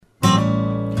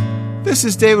This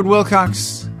is David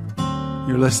Wilcox.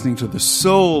 You're listening to The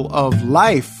Soul of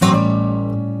Life.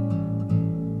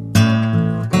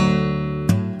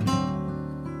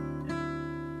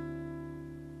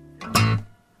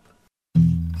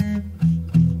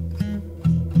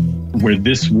 Where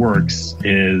this works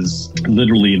is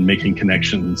literally in making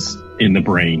connections in the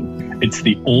brain. It's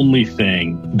the only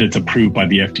thing that's approved by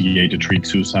the FDA to treat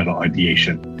suicidal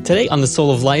ideation. Today on The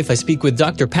Soul of Life, I speak with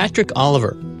Dr. Patrick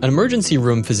Oliver, an emergency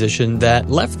room physician that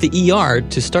left the ER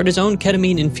to start his own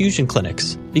ketamine infusion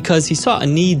clinics because he saw a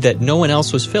need that no one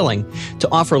else was filling to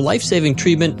offer life-saving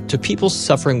treatment to people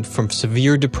suffering from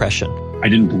severe depression. I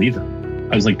didn't believe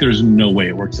him. I was like, there's no way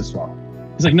it works this well.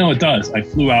 He's like, no, it does. I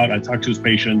flew out, I talked to his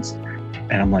patients,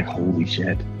 and I'm like, holy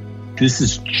shit. This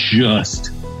is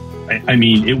just, I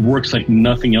mean, it works like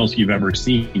nothing else you've ever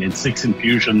seen. In 6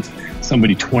 infusions,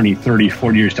 somebody 20, 30,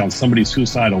 40 years down, somebody's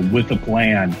suicidal with a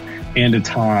plan and a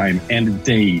time and a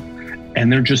date,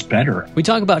 and they're just better. We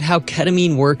talk about how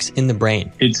ketamine works in the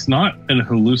brain. It's not an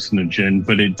hallucinogen,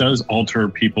 but it does alter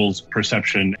people's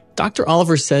perception. Dr.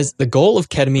 Oliver says the goal of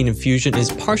ketamine infusion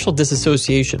is partial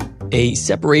disassociation, a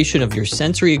separation of your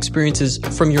sensory experiences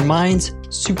from your mind's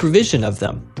supervision of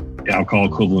them. The alcohol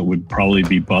equivalent would probably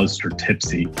be buzzed or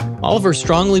tipsy. Oliver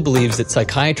strongly believes that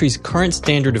psychiatry's current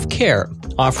standard of care,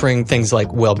 offering things like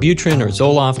Wellbutrin or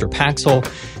Zoloft or Paxil,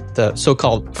 the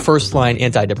so-called first-line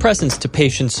antidepressants to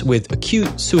patients with acute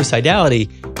suicidality,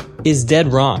 is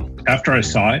dead wrong. After I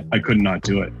saw it, I could not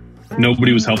do it.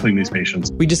 Nobody was helping these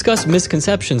patients. We discuss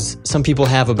misconceptions some people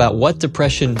have about what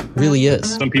depression really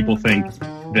is. Some people think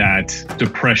that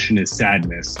depression is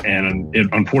sadness, and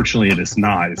unfortunately it is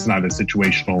not. It's not a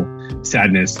situational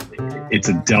sadness. It's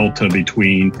a delta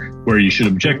between where you should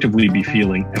objectively be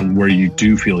feeling and where you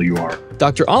do feel you are.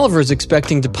 Dr. Oliver is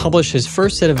expecting to publish his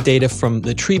first set of data from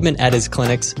the treatment at his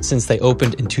clinics since they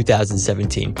opened in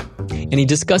 2017. And he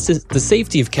discusses the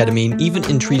safety of ketamine even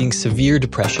in treating severe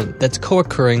depression that's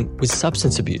co-occurring with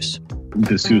substance abuse.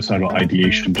 The suicidal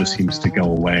ideation just seems to go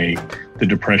away. The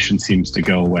depression seems to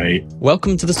go away.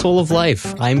 Welcome to The Soul of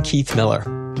Life. I'm Keith Miller.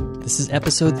 This is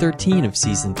episode 13 of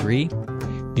season 3,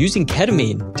 using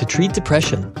ketamine to treat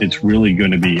depression. It's really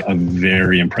going to be a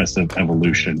very impressive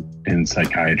evolution in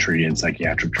psychiatry and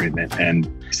psychiatric treatment and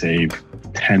save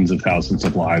tens of thousands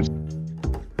of lives.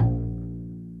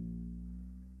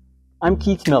 I'm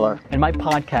Keith Miller, and my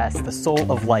podcast, The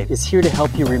Soul of Life, is here to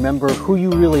help you remember who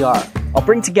you really are. I'll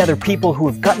bring together people who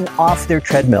have gotten off their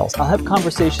treadmills. I'll have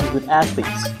conversations with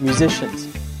athletes, musicians,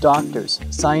 doctors,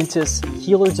 scientists,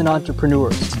 healers, and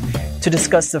entrepreneurs to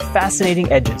discuss the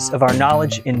fascinating edges of our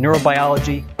knowledge in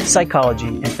neurobiology, psychology,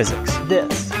 and physics.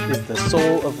 This is The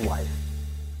Soul of Life.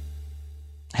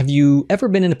 Have you ever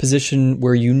been in a position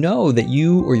where you know that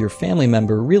you or your family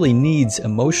member really needs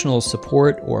emotional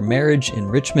support or marriage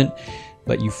enrichment,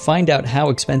 but you find out how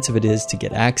expensive it is to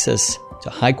get access to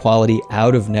high-quality,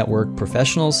 out-of-network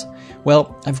professionals?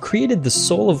 Well, I've created the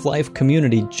Soul of Life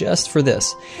community just for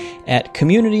this. At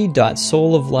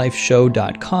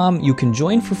community.souloflifeshow.com, you can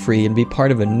join for free and be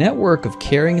part of a network of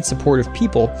caring and supportive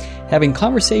people having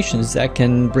conversations that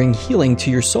can bring healing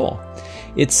to your soul.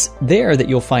 It's there that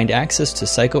you'll find access to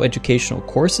psychoeducational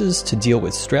courses to deal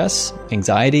with stress,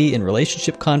 anxiety, and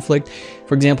relationship conflict.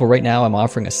 For example, right now I'm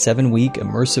offering a 7-week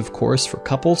immersive course for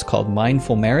couples called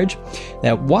Mindful Marriage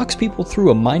that walks people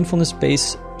through a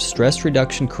mindfulness-based stress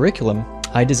reduction curriculum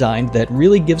I designed that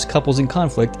really gives couples in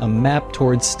conflict a map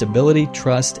towards stability,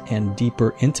 trust, and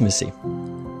deeper intimacy.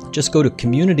 Just go to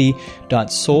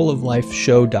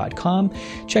community.souloflifeshow.com,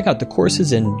 check out the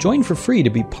courses, and join for free to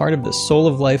be part of the Soul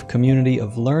of Life community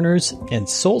of learners and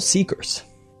soul seekers.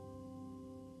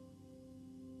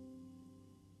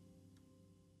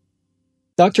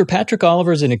 Dr. Patrick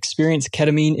Oliver is an experienced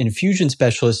ketamine infusion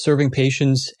specialist serving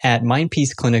patients at Mind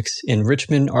Peace clinics in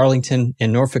Richmond, Arlington,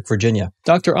 and Norfolk, Virginia.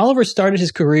 Dr. Oliver started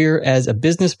his career as a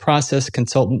business process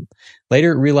consultant,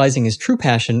 later realizing his true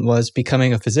passion was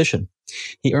becoming a physician.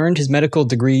 He earned his medical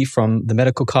degree from the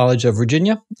Medical College of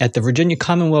Virginia at the Virginia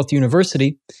Commonwealth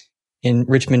University in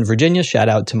Richmond, Virginia, shout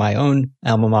out to my own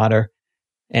alma mater,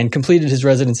 and completed his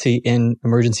residency in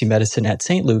emergency medicine at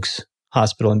St. Luke's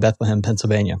Hospital in Bethlehem,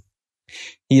 Pennsylvania.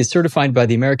 He is certified by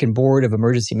the American Board of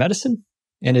Emergency Medicine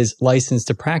and is licensed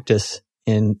to practice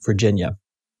in Virginia.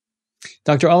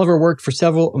 Dr. Oliver worked for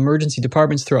several emergency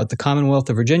departments throughout the Commonwealth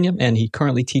of Virginia, and he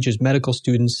currently teaches medical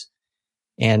students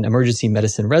and emergency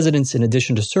medicine residents in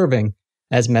addition to serving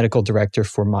as medical director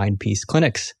for Mind Peace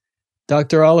clinics.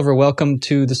 Dr. Oliver, welcome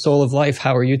to The Soul of Life.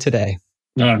 How are you today?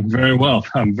 Very well.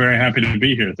 I'm very happy to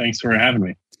be here. Thanks for having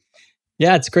me.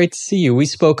 Yeah, it's great to see you. We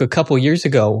spoke a couple years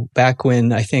ago, back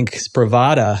when I think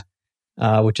Spravato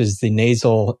which is the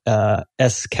nasal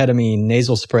S-ketamine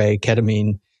nasal spray.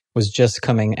 Ketamine was just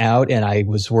coming out, and I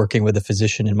was working with a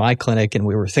physician in my clinic, and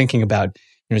we were thinking about,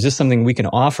 is this something we can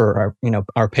offer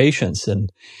our patients?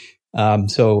 And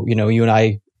so, you and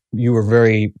I, you were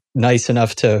very nice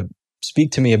enough to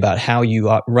speak to me about how you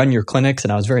run your clinics,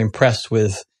 and I was very impressed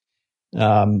with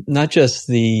not just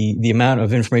the amount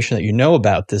of information that you know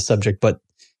about this subject, but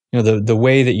the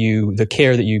way that the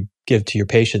care that you give to your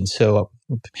patients. So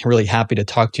I'm really happy to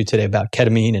talk to you today about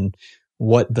ketamine and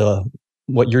what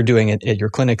you're doing at your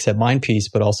clinics at MindPeace,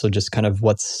 but also just kind of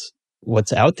what's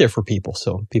out there for people,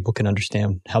 so people can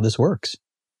understand how this works.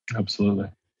 Absolutely.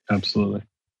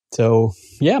 So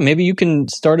yeah, maybe you can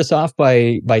start us off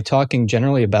by talking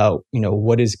generally about,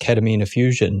 what is ketamine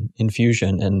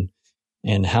infusion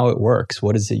and how it works.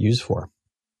 What is it used for?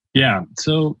 Yeah.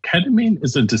 So ketamine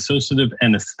is a dissociative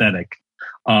anesthetic.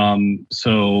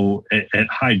 So at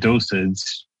high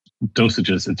dosages,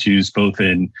 it's used both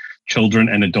in children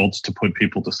and adults to put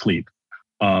people to sleep.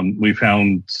 We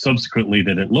found subsequently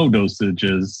that at low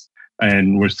dosages,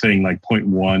 and we're saying like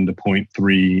 0.1 to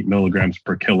 0.3 milligrams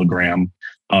per kilogram,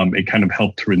 it kind of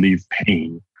helped to relieve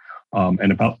pain.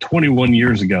 And about 21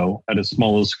 years ago, at a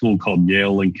small school called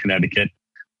Yale in Connecticut,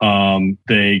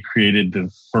 they created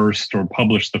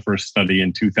published the first study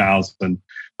in 2000,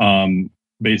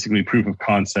 basically proof of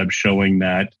concept showing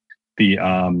that the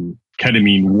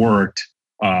ketamine worked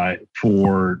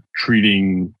for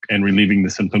treating and relieving the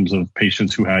symptoms of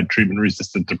patients who had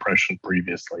treatment-resistant depression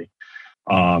previously.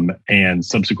 And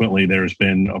subsequently, there's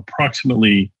been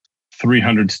approximately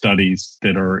 300 studies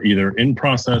that are either in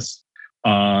process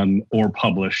or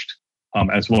published,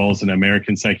 as well as an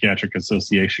American Psychiatric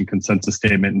Association consensus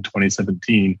statement in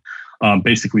 2017,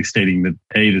 basically stating that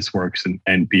A, this works,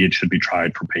 and B, it should be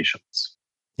tried for patients.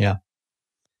 Yeah.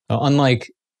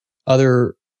 Unlike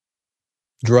other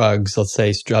drugs, let's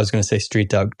say, I was going to say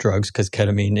street drugs because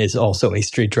ketamine is also a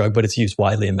street drug, but it's used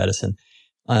widely in medicine.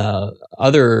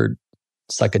 Other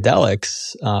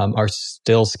psychedelics are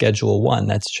still Schedule 1.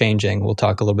 That's changing. We'll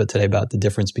talk a little bit today about the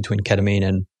difference between ketamine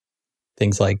and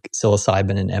things like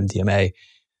psilocybin and MDMA.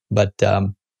 But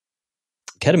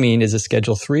ketamine is a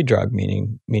Schedule 3 drug,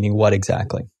 meaning what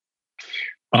exactly?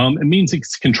 It means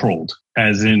it's controlled,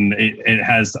 as in it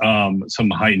has some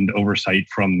heightened oversight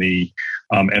from the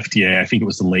FDA. I think it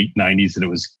was the late 90s that it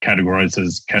was categorized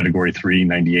as Category 3,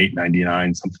 98,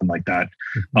 99, something like that.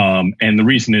 And the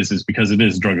reason is because it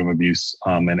is a drug of abuse,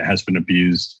 and it has been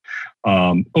abused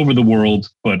over the world.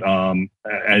 But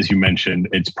as you mentioned,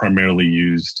 it's primarily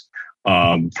used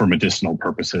for medicinal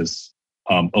purposes,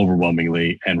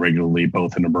 overwhelmingly and regularly,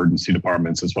 both in emergency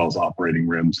departments as well as operating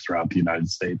rooms throughout the United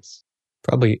States.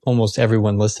 Probably almost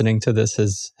everyone listening to this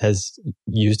has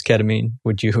used ketamine.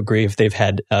 Would you agree if they've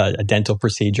had a dental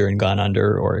procedure and gone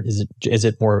under, or is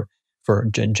it more for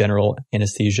general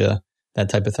anesthesia, that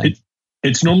type of thing?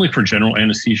 It's normally for general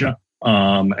anesthesia.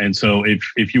 And so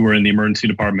if you were in the emergency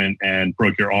department and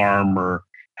broke your arm or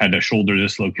had a shoulder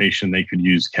dislocation, they could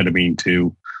use ketamine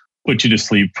to put you to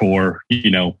sleep for,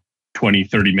 20,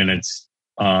 30 minutes,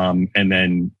 and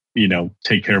then,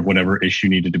 take care of whatever issue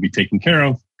needed to be taken care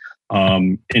of.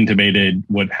 Intubated,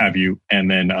 what have you,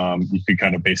 and then you could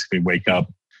kind of basically wake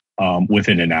up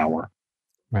within an hour.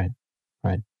 Right.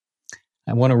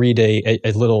 I want to read a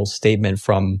little statement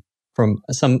from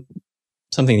something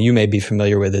you may be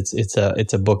familiar with. It's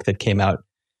a book that came out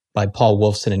by Paul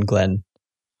Wolfson and Glenn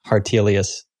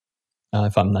Hartelius.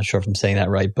 If I'm not sure if I'm saying that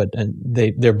right, but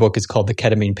their book is called The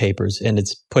Ketamine Papers, and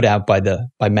it's put out by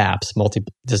MAPS,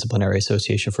 Multidisciplinary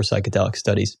Association for Psychedelic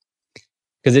Studies.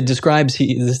 Because it describes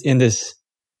in this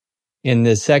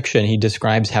section, he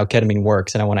describes how ketamine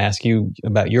works, and I want to ask you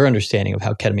about your understanding of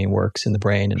how ketamine works in the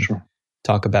brain, and Sure.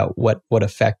 talk about what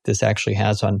effect this actually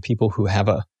has on people who have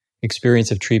a experience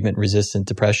of treatment-resistant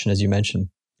depression, as you mentioned.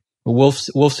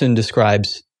 Wolfson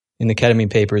describes in the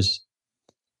Ketamine Papers,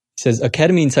 he says, a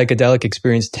ketamine psychedelic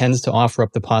experience tends to offer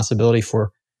up the possibility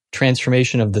for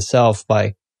transformation of the self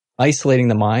by isolating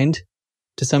the mind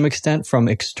to some extent from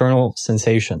external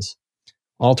sensations,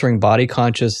 altering body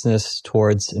consciousness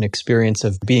towards an experience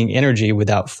of being energy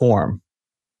without form,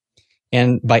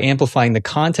 and by amplifying the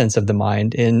contents of the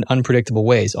mind in unpredictable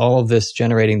ways, all of this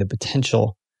generating the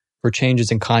potential for changes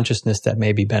in consciousness that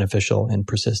may be beneficial and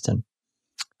persistent.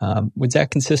 Was that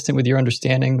consistent with your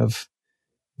understanding of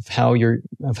how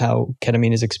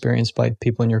ketamine is experienced by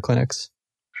people in your clinics?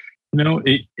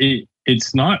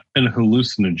 It's not a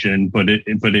hallucinogen, but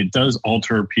it does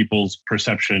alter people's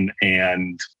perception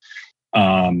and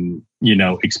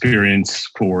experience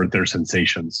for their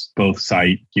sensations, both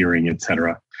sight, hearing,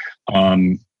 etc.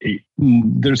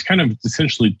 There's kind of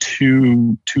essentially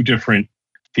two different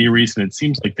theories, and it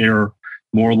seems like they're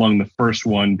more along the first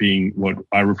one being what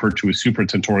I refer to as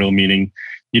supratentorial, meaning,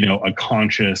 a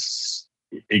conscious,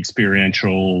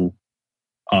 experiential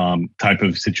type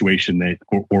of situation that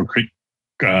or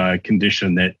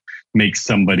condition that makes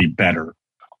somebody better.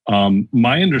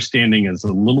 My understanding is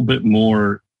a little bit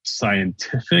more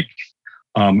scientific,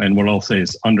 and what I'll say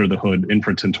is under the hood,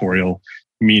 infratentorial,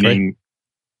 meaning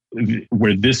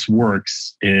where this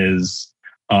works is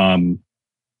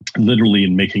literally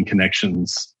in making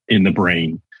connections in the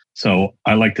brain. So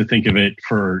I like to think of it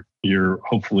for your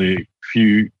hopefully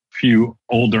few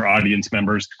older audience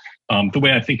members. The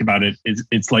way I think about it is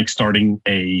it's like starting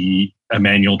a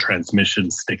manual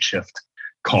transmission stick shift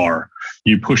car.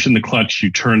 You push in the clutch,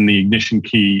 you turn the ignition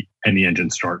key, and the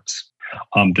engine starts.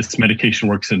 This medication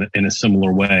works in a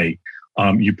similar way.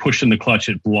 You push in the clutch,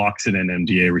 it blocks an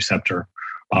NMDA receptor.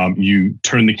 You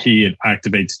turn the key, it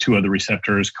activates two other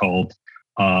receptors called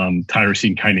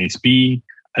tyrosine kinase B,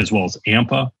 as well as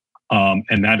AMPA.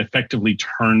 And that effectively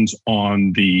turns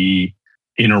on the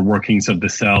inner workings of the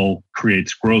cell,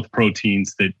 creates growth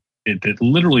proteins that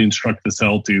literally instruct the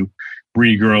cell to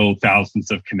regrow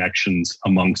thousands of connections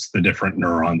amongst the different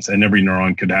neurons. And every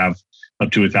neuron could have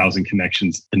up to 1,000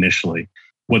 connections initially.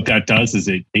 What that does is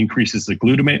it increases the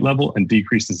glutamate level and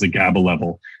decreases the GABA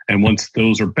level. And once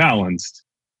those are balanced,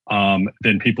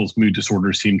 then people's mood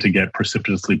disorders seem to get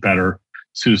precipitously better.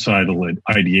 Suicidal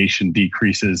ideation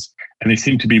decreases, and they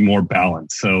seem to be more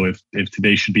balanced. So if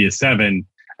today should be a 7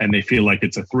 and they feel like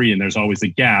it's a 3 and there's always a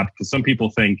gap, because some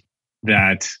people think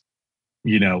that,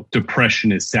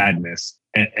 depression is sadness.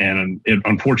 And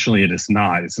unfortunately, it is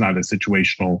not. It's not a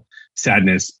situational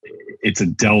sadness. It's a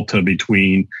delta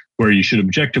between where you should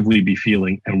objectively be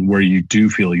feeling and where you do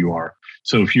feel you are.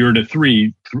 So if you're at a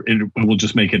 3, it will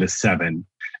just make it a 7.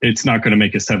 It's not going to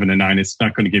make a 7 and 9. It's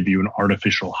not going to give you an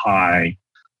artificial high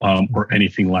or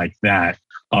anything like that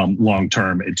long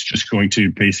term. It's just going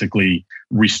to basically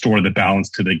restore the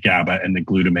balance to the GABA and the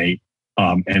glutamate,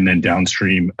 and then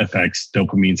downstream effects,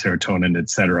 dopamine, serotonin,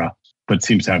 etc. But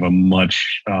seems to have a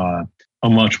much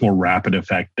more rapid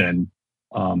effect than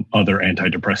other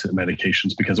antidepressant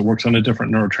medications because it works on a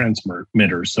different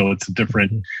neurotransmitter. So it's a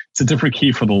different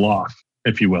key for the lock,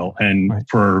 if you will, and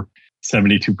for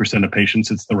 72% of patients,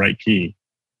 it's the right key.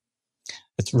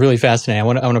 It's really fascinating. I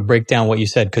want to break down what you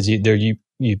said because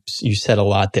you said a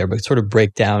lot there, but sort of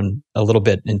break down a little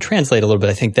bit and translate a little bit.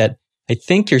 I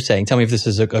think you're saying, tell me if this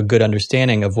is a good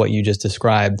understanding of what you just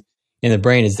described in the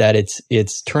brain, is that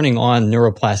it's turning on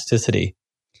neuroplasticity.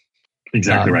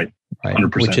 Exactly right.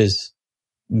 100%. Which is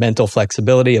mental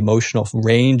flexibility, emotional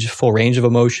range, full range of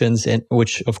emotions, and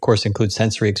which of course includes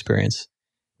sensory experience,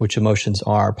 which emotions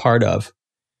are part of.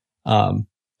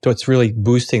 So it's really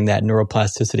boosting that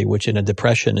neuroplasticity, which in a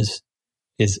depression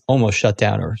is almost shut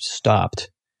down or stopped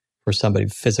for somebody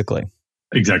physically.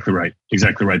 Exactly right.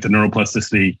 Exactly right. The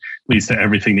neuroplasticity leads to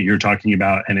everything that you're talking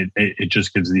about, and it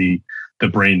just gives the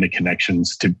brain the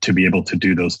connections to be able to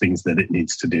do those things that it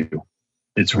needs to do.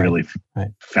 It's really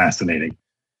fascinating.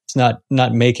 It's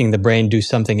not making the brain do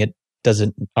something it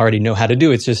doesn't already know how to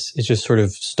do. It's just sort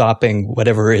of stopping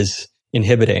whatever is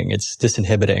inhibiting. It's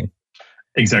disinhibiting.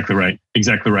 Exactly right.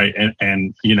 Exactly right.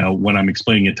 And when I'm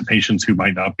explaining it to patients who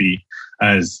might not be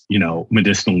as,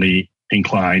 medicinally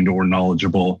inclined or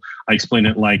knowledgeable, I explain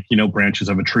it like, branches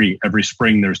of a tree. Every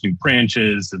spring there's new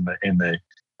branches and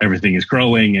everything is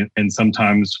growing. And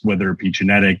sometimes whether it be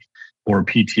genetic or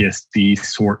PTSD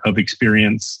sort of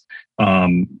experience,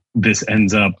 this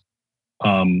ends up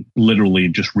literally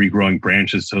just regrowing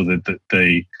branches so that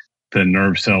the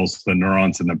nerve cells, the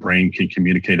neurons in the brain can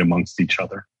communicate amongst each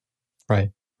other.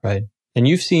 Right. And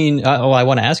you've seen, I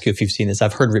want to ask you if you've seen this.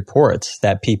 I've heard reports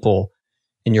that people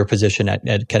in your position at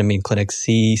ketamine clinics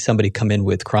see somebody come in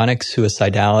with chronic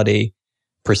suicidality,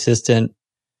 persistent,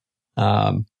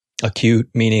 acute,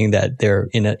 meaning that they're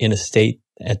in a state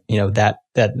at,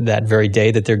 that very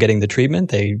day that they're getting the treatment,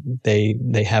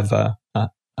 they have a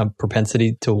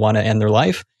propensity to want to end their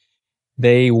life.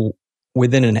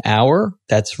 Within an hour,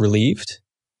 that's relieved.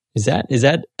 Is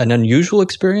that an unusual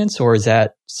experience, or is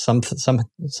that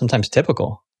sometimes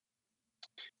typical?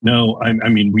 No, I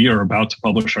mean, we are about to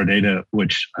publish our data,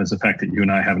 which is a fact that you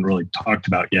and I haven't really talked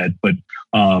about yet, but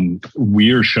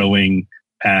we are showing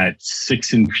at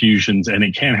 6 infusions, and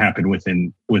it can happen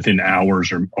within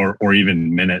hours or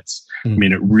even minutes. Mm-hmm. I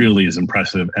mean, it really is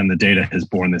impressive, and the data has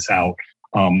borne this out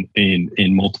in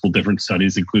multiple different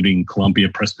studies, including Columbia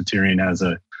Presbyterian has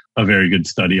a very good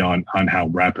study on how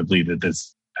rapidly that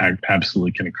this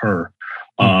absolutely can occur.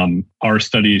 Our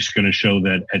study is going to show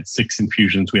that at 6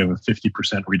 infusions, we have a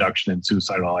 50% reduction in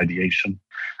suicidal ideation.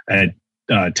 At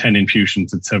 10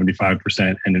 infusions, it's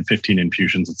 75%, and in 15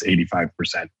 infusions, it's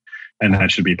 85%. And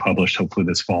that should be published hopefully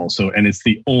this fall. So, and it's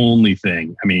the only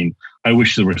thing, I mean, I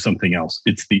wish there was something else.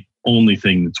 It's the only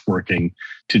thing that's working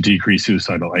to decrease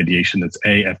suicidal ideation that's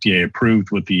FDA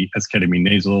approved with the esketamine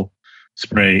nasal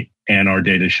spray. And our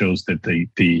data shows that the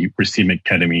racemic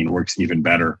ketamine works even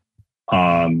better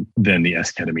than the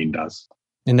esketamine does.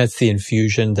 And that's the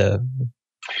infusion, the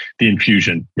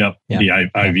infusion. Yep. Yeah. The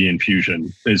IV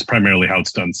infusion is primarily how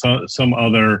it's done. So, some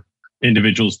other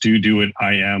individuals do it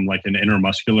IM, like an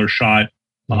intramuscular shot.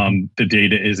 The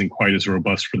data isn't quite as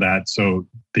robust for that. So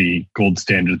the gold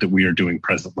standard that we are doing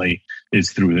presently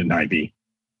is through an IV.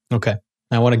 Okay.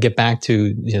 I want to get back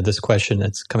to this question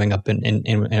that's coming up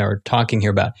in our talking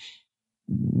here about,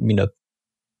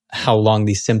 how long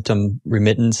the symptom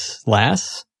remittance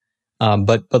lasts.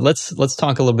 But let's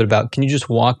talk a little bit about, can you just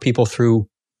walk people through,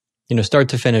 start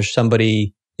to finish,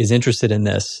 somebody is interested in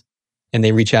this and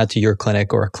they reach out to your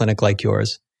clinic or a clinic like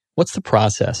yours. What's the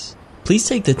process? Please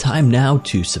take the time now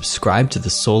to subscribe to The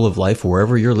Soul of Life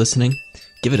wherever you're listening.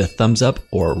 Give it a thumbs up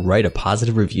or write a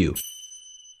positive review.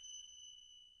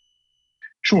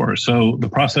 Sure. So the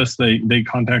process, they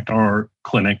contact our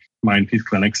clinic, Mindpeace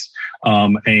Clinics,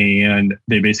 and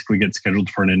they basically get scheduled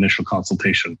for an initial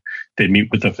consultation. They meet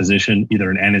with a physician,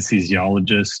 either an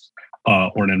anesthesiologist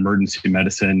or an emergency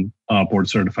medicine board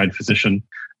certified physician.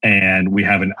 And we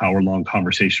have an hour-long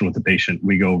conversation with the patient.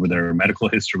 We go over their medical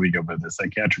history. We go over the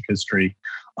psychiatric history.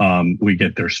 We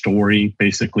get their story,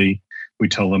 basically. We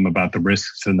tell them about the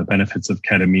risks and the benefits of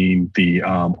ketamine, the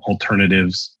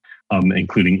alternatives,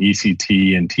 including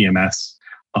ECT and TMS,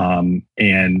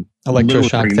 and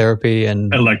electroshock therapy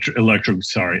and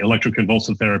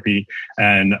electroconvulsive therapy,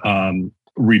 and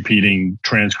repeating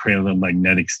transcranial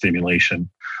magnetic stimulation,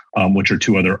 which are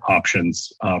two other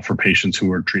options for patients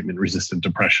who are treatment-resistant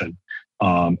depression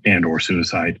and or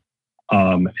suicide.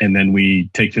 And then we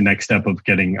take the next step of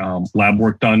getting lab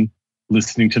work done,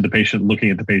 listening to the patient, looking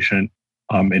at the patient.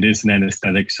 It is an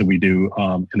anesthetic, so we do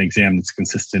an exam that's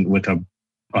consistent with a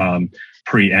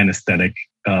pre-anesthetic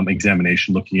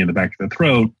examination, looking in the back of the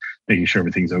throat, making sure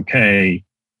everything's okay,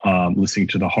 listening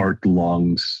to the heart, the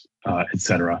lungs,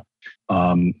 etc.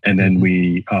 And then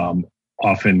we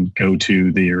often go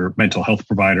to their mental health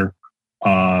provider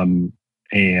and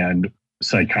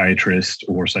psychiatrist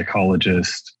or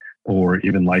psychologist or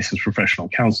even licensed professional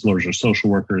counselors or social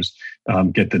workers,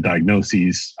 get the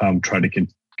diagnoses, try to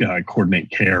coordinate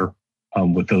care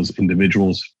with those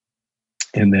individuals.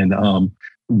 And then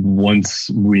once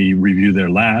we review their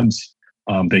labs,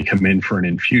 they come in for an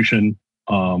infusion.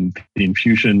 The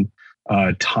infusion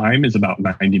time is about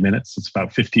 90 minutes. It's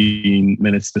about 15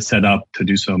 minutes to set up, to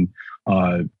do some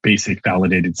basic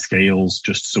validated scales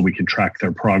just so we can track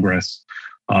their progress,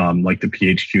 like the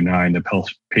PHQ-9, the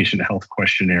Patient Health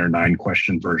Questionnaire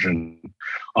 9-question version,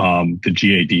 the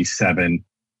GAD-7,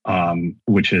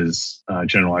 which is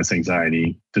generalized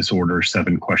anxiety disorder,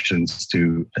 7 questions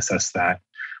to assess that.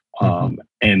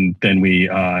 And then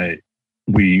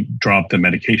we drop the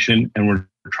medication, and we're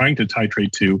trying to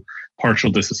titrate to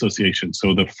partial disassociation.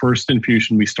 So the first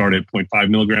infusion, we start at 0.5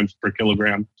 milligrams per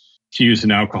kilogram. To use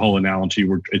an alcohol analogy,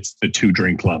 it's the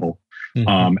 2-drink level.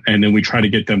 And then we try to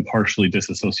get them partially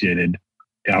disassociated.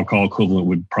 The alcohol equivalent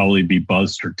would probably be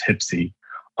buzzed or tipsy.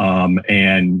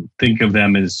 And think of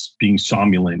them as being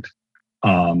somnolent.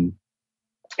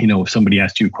 If somebody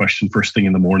asked you a question first thing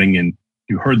in the morning and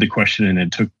you heard the question and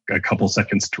it took a couple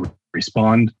seconds to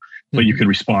respond, but you could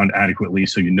respond adequately,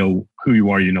 so you know who you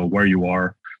are, you know where you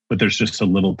are, but there's just a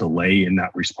little delay in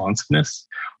that responsiveness.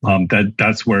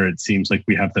 That's where it seems like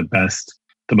we have the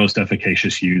most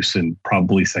efficacious use, and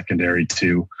probably secondary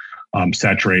to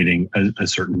saturating a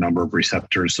certain number of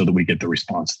receptors so that we get the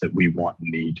response that we want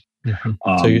and need.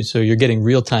 So you're getting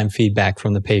real-time feedback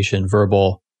from the patient,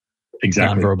 verbal,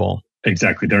 exactly, nonverbal.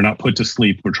 Exactly. They're not put to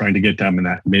sleep. We're trying to get them in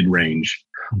that mid-range.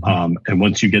 And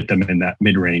once you get them in that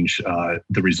mid-range,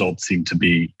 the results seem to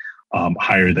be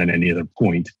higher than any other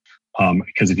point.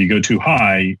 Because if you go too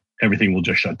high, everything will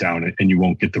just shut down and you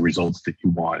won't get the results that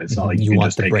you want. It's not like you want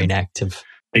just the brain active.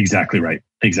 Exactly right.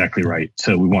 Exactly right.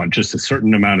 So we want just a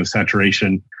certain amount of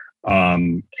saturation.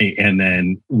 And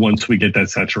then once we get that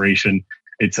saturation,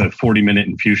 it's a 40-minute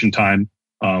infusion time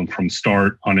from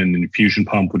start on an infusion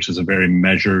pump, which is a very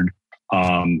measured,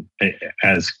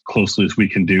 as closely as we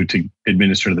can do to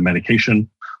administer the medication.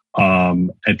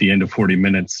 At the end of 40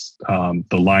 minutes,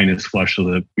 the line is flushed so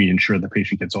that we ensure the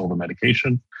patient gets all the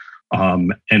medication.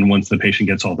 And once the patient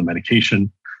gets all the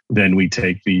medication, then we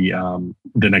take the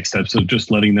next steps of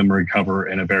just letting them recover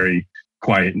in a very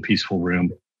quiet and peaceful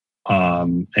room.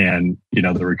 And,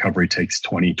 the recovery takes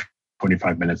 20,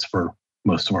 25 minutes for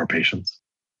most of our patients.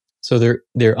 So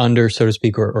they're under, so to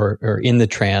speak, or in the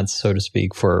trance, so to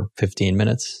speak, for 15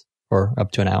 minutes or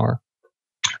up to an hour?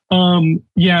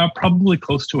 Yeah, probably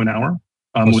close to an hour.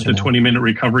 With the 20-minute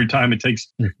recovery time, it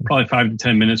takes probably 5 to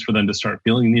 10 minutes for them to start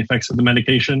feeling the effects of the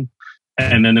medication.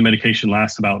 And then the medication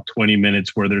lasts about 20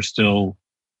 minutes where they're still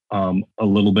a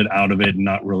little bit out of it and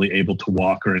not really able to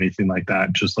walk or anything like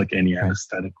that, just like any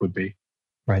anesthetic would be.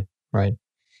 Right.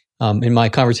 In my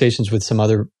conversations with some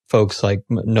other folks, like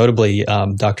notably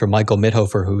Dr. Michael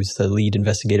Mithofer, who's the lead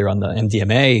investigator on the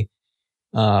MDMA,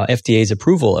 FDA's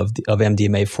approval of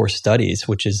MDMA for studies,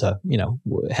 which is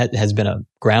has been a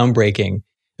groundbreaking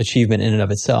achievement in and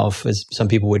of itself, as some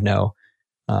people would know.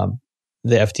 The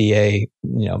FDA,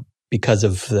 because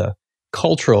of the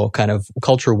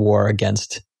culture war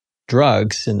against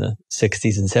drugs in the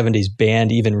 60s and 70s,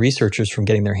 banned even researchers from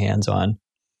getting their hands on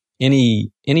any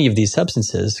of these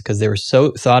substances because they were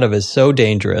so thought of as so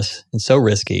dangerous and so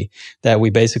risky that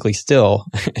we basically still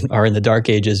are in the dark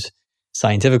ages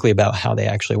scientifically about how they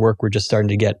actually work. We're just starting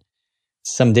to get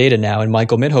some data now. And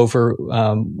Michael Mithofer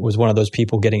was one of those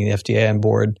people getting the FDA on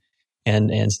board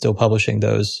and still publishing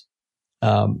those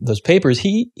papers.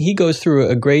 He goes through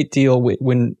a great deal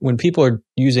when people are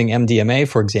using MDMA,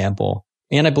 for example,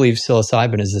 and I believe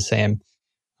psilocybin is the same.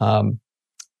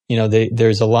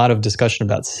 There's a lot of discussion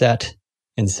about set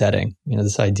and setting.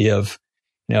 This idea of,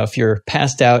 if you're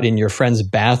passed out in your friend's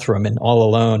bathroom and all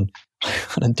alone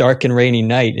on a dark and rainy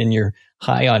night and you're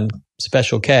high on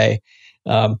Special K,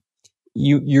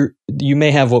 you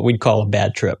may have what we'd call a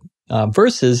bad trip.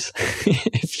 Versus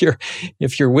if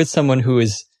you're with someone who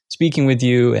is speaking with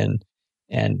you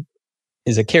and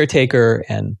is a caretaker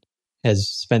and has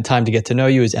spent time to get to know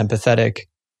you, is empathetic,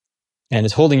 and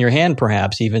is holding your hand,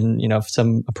 perhaps even,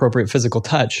 some appropriate physical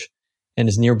touch, and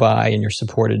is nearby and you're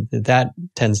supported, that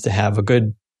tends to have a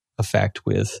good effect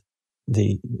with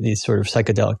these sort of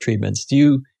psychedelic treatments.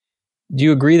 Do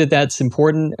you agree that that's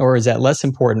important, or is that less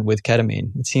important with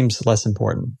ketamine? It seems less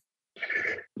important.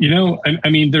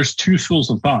 There's two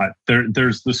schools of thought.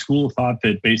 There's the school of thought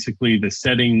that basically the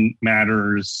setting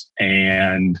matters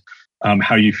and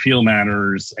how you feel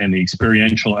matters, and the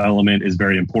experiential element is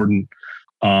very important.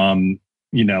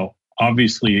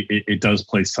 Obviously it does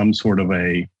play some sort of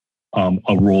a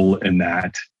role in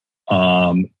that.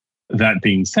 That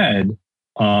being said,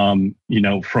 from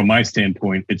my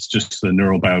standpoint, it's just the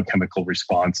neurobiochemical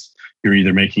response. You're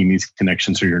either making these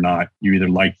connections or you're not. You either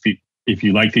if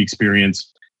you like the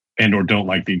experience and or don't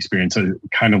like the experience,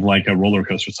 kind of like a roller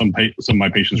coaster. Some of my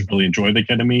patients really enjoy the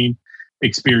ketamine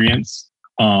experience.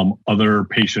 Other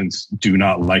patients do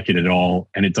not like it at all,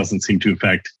 and it doesn't seem to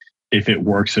affect if it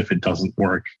works, if it doesn't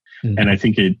work. Mm-hmm. And I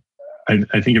think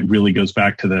it really goes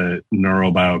back to the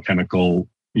neurobiochemical,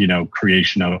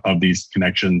 creation of these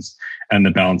connections and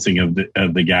the balancing of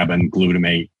the GABA and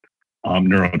glutamate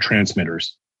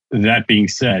neurotransmitters. That being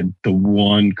said, the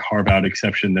one carve-out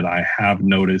exception that I have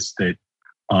noticed that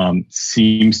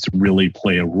seems to really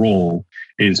play a role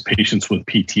is patients with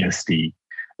PTSD.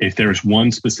 If there's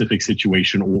one specific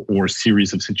situation or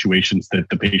series of situations that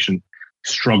the patient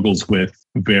struggles with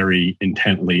very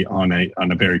intently on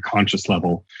a very conscious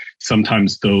level,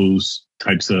 sometimes those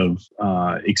types of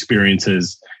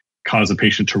experiences cause a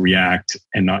patient to react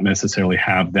and not necessarily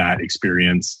have that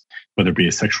experience, whether it be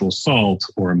a sexual assault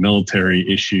or a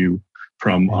military issue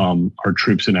from our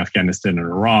troops in Afghanistan and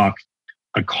Iraq,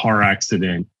 a car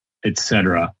accident,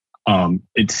 etc.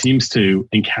 It seems to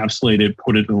encapsulate it,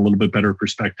 put it in a little bit better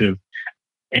perspective.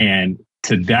 And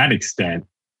to that extent,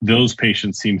 those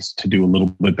patients seems to do a little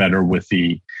bit better with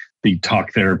the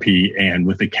talk therapy and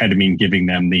with the ketamine giving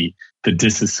them the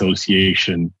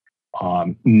disassociation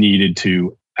needed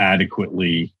to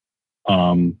adequately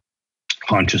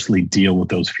consciously deal with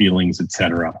those feelings,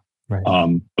 etc. Right.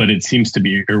 But it seems to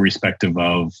be irrespective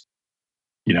of,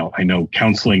 I know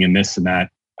counseling and this and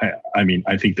that.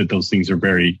 I think that those things are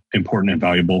very important and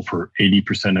valuable for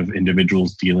 80% of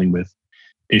individuals dealing with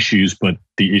issues, but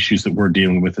the issues that we're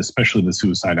dealing with, especially the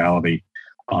suicidality,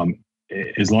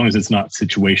 as long as it's not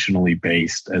situationally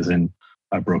based, as in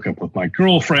I broke up with my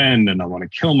girlfriend and I want to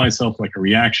kill myself, like a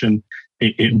reaction,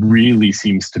 it really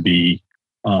seems to be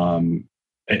at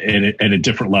a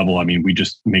different level. We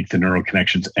just make the neural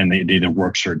connections and it either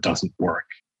works or it doesn't work.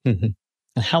 Mm-hmm.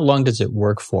 And how long does it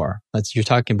work for? You're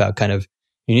talking about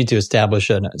you need to establish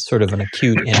a sort of an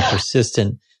acute and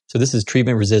persistent. So this is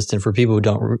treatment resistant. For people who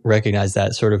don't recognize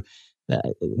that, sort of,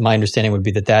 my understanding would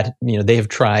be that they have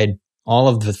tried all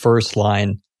of the first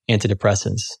line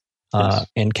antidepressants, yes.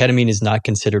 And ketamine is not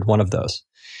considered one of those.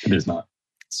 It is not.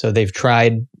 So they've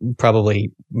tried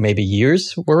probably maybe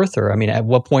years worth, or I mean, at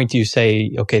what point do you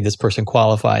say, okay, this person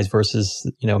qualifies versus,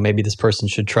 maybe this person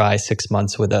should try 6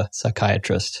 months with a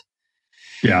psychiatrist?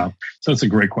 Yeah, so that's a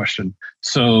great question.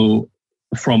 So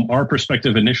from our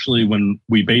perspective, initially, when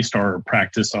we based our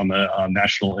practice on the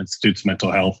National Institutes of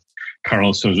Mental Health,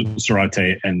 Carlos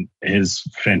Zarate and his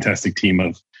fantastic team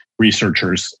of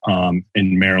researchers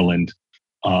in Maryland,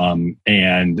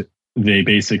 and they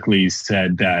basically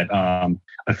said that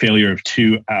a failure of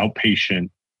 2 outpatient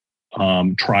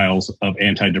trials of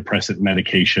antidepressant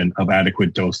medication of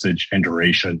adequate dosage and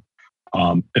duration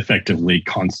effectively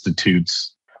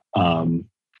constitutes a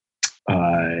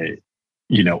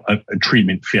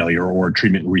treatment failure or a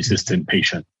treatment resistant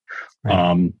patient.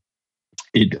 Right.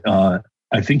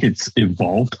 I think it's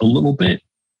evolved a little bit,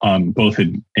 both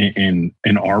in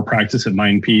our practice at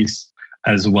Mindpeace,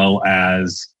 as well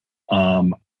as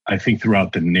I think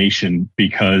throughout the nation,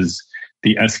 because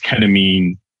the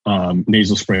S-ketamine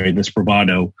nasal spray, the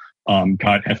Spravato,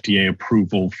 got FDA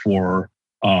approval for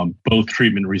both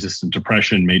treatment-resistant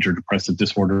depression, major depressive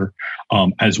disorder,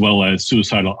 as well as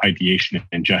suicidal ideation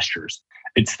and gestures.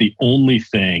 It's the only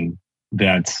thing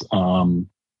that's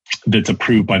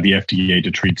approved by the FDA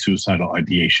to treat suicidal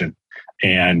ideation.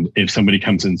 And if somebody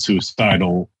comes in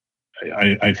suicidal,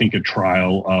 I think a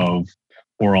trial of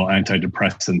oral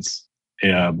antidepressants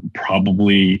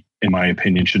probably, in my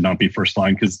opinion, should not be first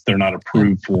line because they're not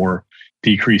approved for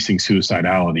decreasing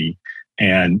suicidality.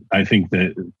 And I think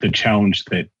that the challenge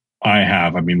that I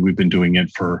have, I mean, we've been doing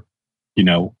it for,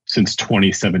 since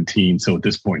 2017. So at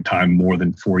this point in time, more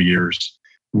than 4 years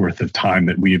worth of time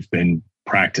that we've been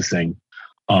practicing.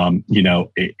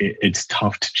 It's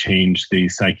tough to change the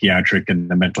psychiatric and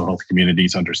the mental health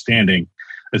community's understanding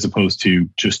as opposed to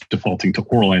just defaulting to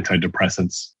oral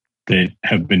antidepressants that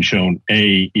have been shown,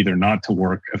 A, either not to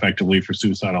work effectively for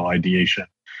suicidal ideation,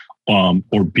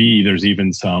 or B, there's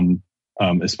even some,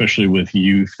 especially with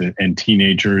youth and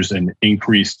teenagers, an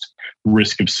increased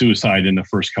risk of suicide in the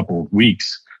first couple of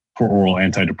weeks for oral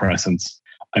antidepressants.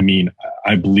 I mean,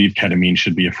 I believe ketamine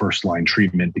should be a first-line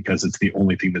treatment because it's the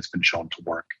only thing that's been shown to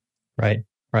work. Right.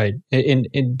 And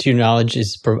to your knowledge,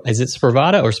 is it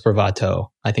Spravato or Spravato?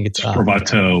 I think it's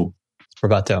Spravato.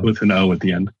 Spravato with an O at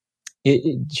the end.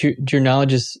 To your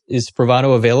knowledge, is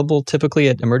Spravato available typically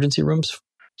at emergency rooms?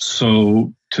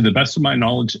 So, to the best of my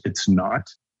knowledge, it's not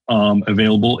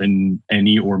available in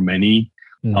any or many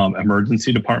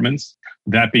emergency departments.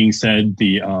 That being said,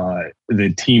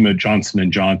 the team at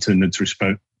Johnson & Johnson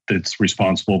that's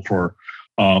responsible for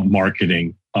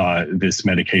marketing this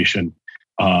medication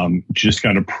just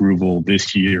got approval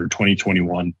this year,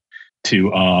 2021,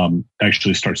 to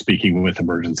actually start speaking with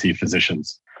emergency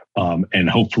physicians. And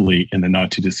hopefully in the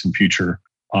not too distant future,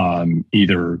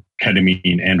 either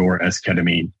ketamine and or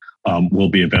S-ketamine will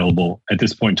be available. At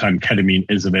this point in time, ketamine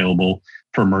is available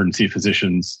for emergency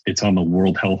physicians. It's on the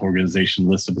World Health Organization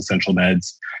list of essential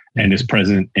meds and is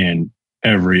present in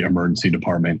every emergency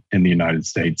department in the United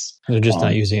States. They're just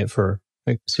not using it for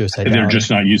suicidality. They're just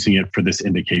not using it for this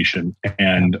indication.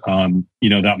 And,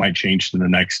 that might change in the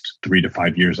next 3 to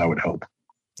 5 years, I would hope.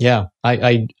 Yeah.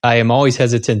 I am always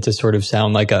hesitant to sort of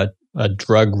sound like a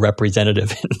drug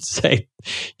representative and say,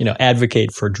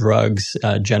 advocate for drugs.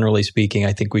 Generally speaking,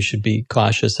 I think we should be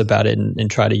cautious about it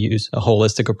and try to use a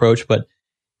holistic approach. But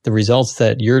the results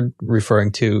that you're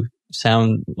referring to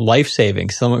sound life-saving,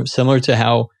 similar to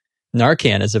how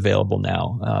Narcan is available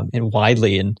now and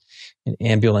widely in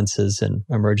ambulances and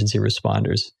emergency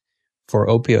responders for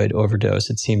opioid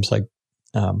overdose. It seems like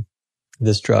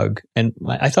this drug, and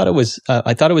I thought it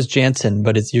was Janssen,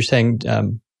 but you're saying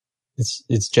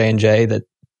it's J&J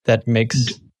that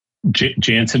makes.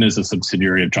 Janssen is a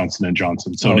subsidiary of Johnson &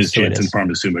 Johnson, so it is Janssen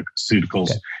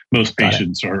Pharmaceuticals. Okay. Most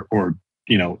patients or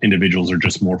individuals are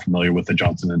just more familiar with the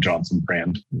Johnson & Johnson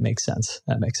brand. Makes sense.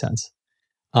 That makes sense.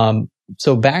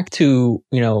 So back to,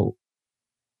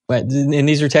 and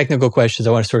these are technical questions.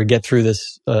 I want to sort of get through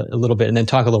this a little bit and then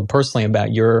talk a little personally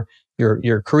about your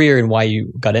career and why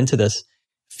you got into this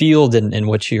field and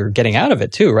what you're getting out of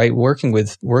it too, right? Working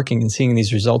and seeing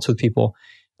these results with people.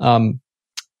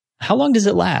 How long does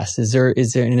it last? Is there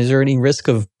any risk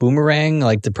of boomerang?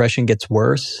 Like depression gets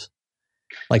worse?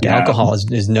 Like alcohol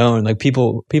is known, like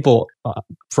people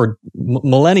for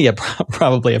millennia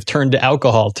probably have turned to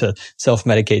alcohol to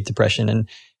self-medicate depression.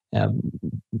 And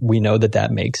we know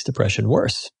that makes depression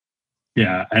worse.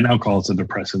 Yeah. And alcohol is a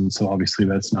depressant. So obviously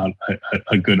that's not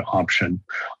a good option.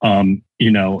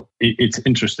 It's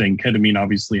interesting. Ketamine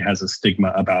obviously has a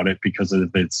stigma about it because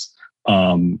of its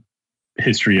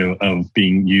history of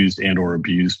being used and or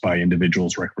abused by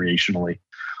individuals recreationally.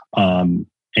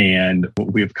 And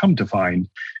what we have come to find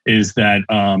is that,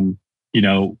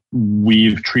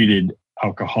 we've treated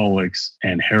alcoholics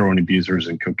and heroin abusers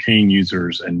and cocaine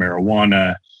users and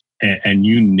marijuana and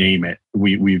you name it.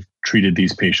 We've treated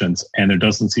these patients, and there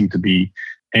doesn't seem to be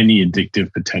any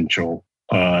addictive potential,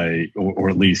 or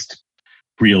at least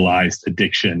realized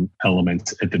addiction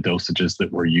elements at the dosages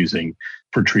that we're using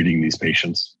for treating these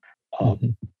patients,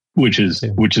 which is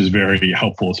very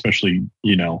helpful, especially,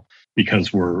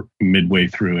 because we're midway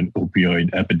through an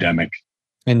opioid epidemic.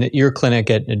 And at your clinic,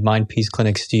 at Mind Peace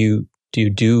Clinics, do you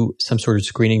do some sort of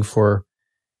screening for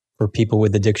people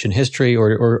with addiction history,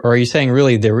 or are you saying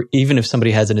really even if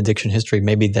somebody has an addiction history,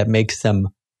 maybe that makes them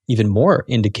even more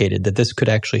indicated that this could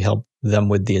actually help them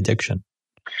with the addiction?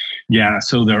 Yeah,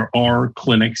 so there are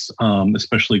clinics,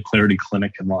 especially Clarity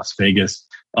Clinic in Las Vegas,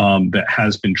 that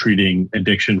has been treating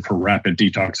addiction for rapid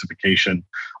detoxification.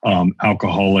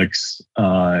 Alcoholics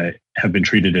have been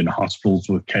treated in hospitals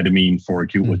with ketamine for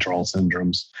acute withdrawal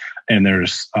syndromes. And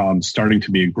there's starting to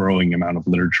be a growing amount of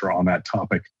literature on that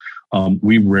topic.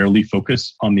 We rarely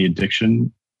focus on the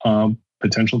addiction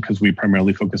potential because we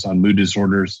primarily focus on mood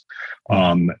disorders,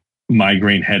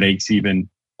 migraine headaches even,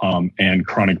 and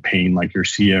chronic pain like your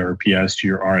CRPS,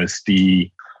 your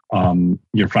RSD,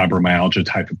 your fibromyalgia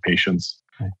type of patients.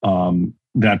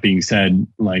 That being said,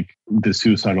 like the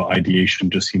suicidal ideation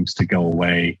just seems to go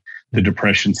away. The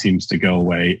depression seems to go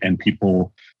away. And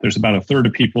there's about a third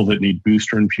of people that need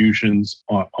booster infusions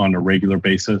on a regular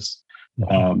basis.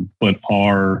 But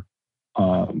our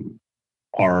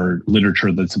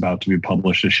literature that's about to be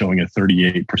published is showing a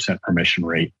 38% remission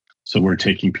rate. So we're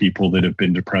taking people that have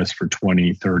been depressed for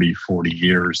 20, 30, 40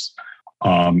 years,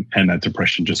 and that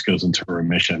depression just goes into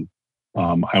remission.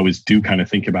 I always do kind of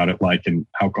think about it like an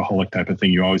alcoholic type of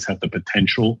thing. You always have the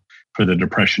potential for the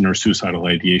depression or suicidal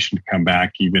ideation to come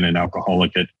back, even an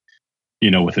alcoholic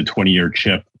with a 20-year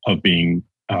chip of being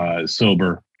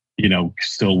sober,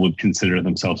 still would consider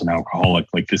themselves an alcoholic.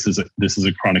 Like this is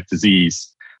a chronic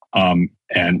disease, and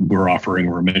we're offering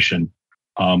remission.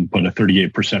 But a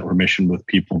 38% remission with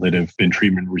people that have been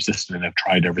treatment resistant and have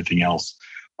tried everything else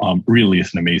really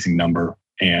is an amazing number.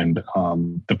 And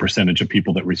the percentage of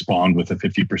people that respond with a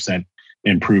 50%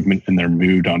 improvement in their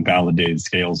mood on validated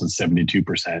scales is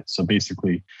 72%. So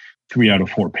basically 3 out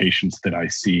of 4 patients that I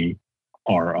see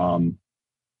are,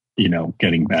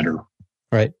 getting better.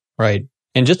 Right.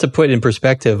 And just to put it in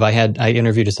perspective, I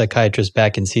interviewed a psychiatrist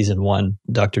back in season 1,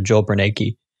 Dr. Joel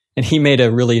Bernanke, and he made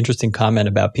a really interesting comment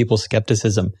about people's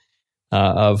skepticism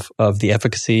of the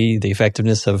efficacy, the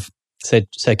effectiveness of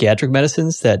psychiatric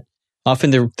medicines. That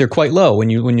often they're quite low when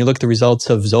you look at the results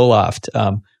of Zoloft,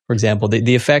 for example.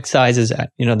 The effect size is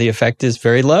the effect is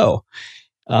very low,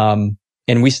 and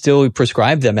we still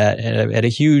prescribe them at a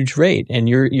huge rate. And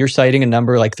you're citing a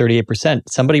number like 38%.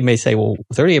 Somebody may say, well,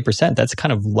 38%, that's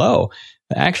kind of low.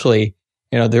 Actually,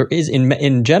 there is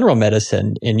in general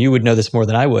medicine, and you would know this more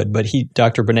than I would, but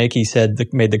Dr.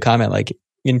 Bernanke made the comment, like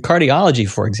in cardiology,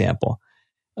 for example,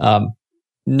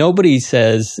 nobody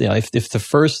says, if the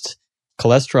first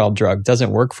cholesterol drug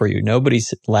doesn't work for you, nobody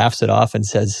laughs it off and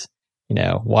says,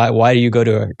 why do you go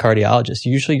to a cardiologist?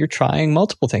 Usually you're trying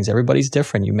multiple things. Everybody's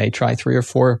different. You may try 3 or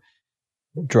 4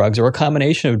 drugs or a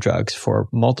combination of drugs for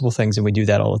multiple things. And we do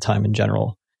that all the time in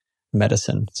general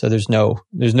medicine. So there's no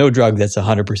drug that's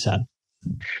 100%.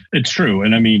 It's true.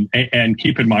 And I mean, and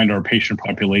keep in mind our patient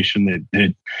population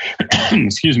that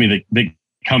excuse me, that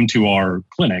come to our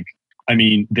clinic. I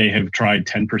mean, they have tried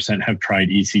 10% have tried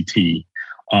ECT.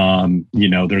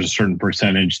 There's a certain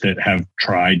percentage that have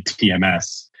tried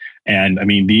TMS. And I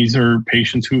mean, these are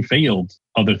patients who failed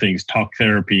other things, talk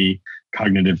therapy,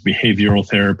 cognitive behavioral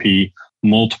therapy,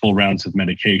 multiple rounds of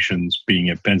medications, being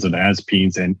it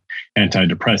benzodiazepines and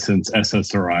antidepressants,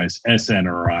 SSRIs,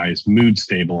 SNRIs, mood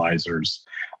stabilizers.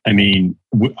 I mean,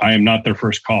 I am not their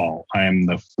first call. I am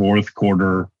the 4th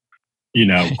quarter,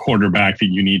 quarterback that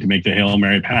you need to make the Hail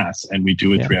Mary pass. And we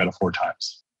do it 3 out of 4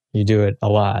 times. You do it a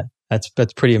lot. That's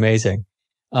pretty amazing.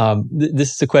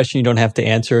 This is a question you don't have to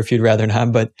answer if you'd rather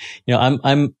not, but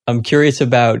I'm curious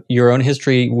about your own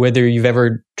history, whether you've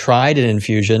ever tried an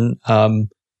infusion.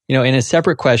 In a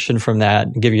separate question from that,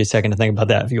 I'll give you a second to think about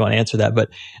that if you want to answer that. But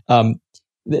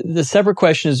the separate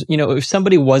question is, if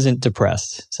somebody wasn't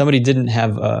depressed, somebody didn't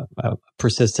have a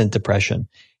persistent depression,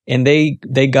 and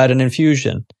they got an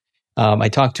infusion. I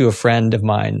talked to a friend of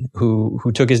mine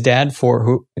who took his dad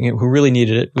who really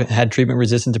needed it, had treatment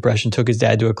resistant depression, took his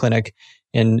dad to a clinic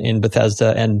in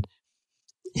Bethesda. And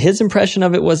his impression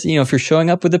of it was, if you're showing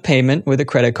up with a payment with a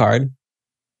credit card,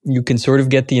 you can sort of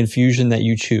get the infusion that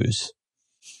you choose.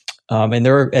 And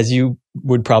there are, as you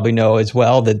would probably know as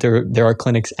well, that there are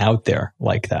clinics out there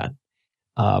like that.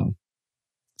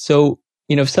 So,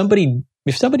 if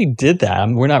somebody did that,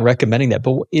 we're not recommending that,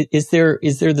 but is there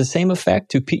the same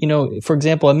effect to, for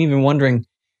example, I'm even wondering,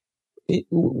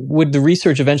 would the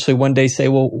research eventually one day say,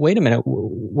 well, wait a minute,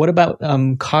 what about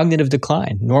cognitive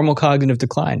decline, normal cognitive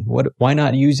decline? Why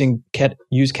not use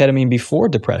ketamine before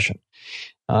depression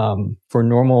for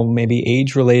normal, maybe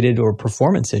age-related or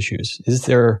performance issues? Is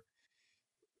there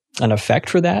an effect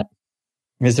for that?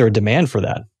 Is there a demand for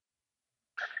that?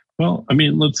 Well,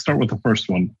 let's start with the first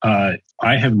one. I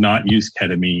have not used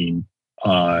ketamine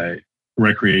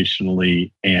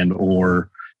recreationally and or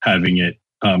having it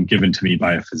given to me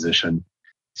by a physician.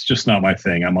 It's just not my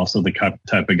thing. I'm also the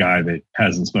type of guy that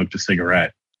hasn't smoked a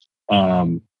cigarette.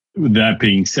 That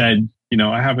being said,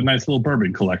 I have a nice little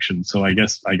bourbon collection, so I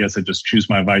guess I just choose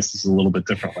my vices a little bit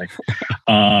differently.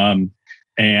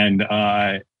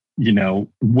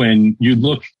 When you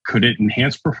look, could it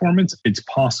enhance performance? It's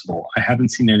possible. I haven't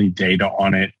seen any data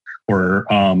on it, but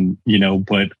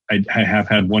I have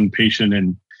had one patient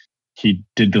and he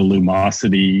did the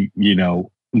Lumosity,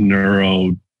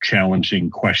 neuro challenging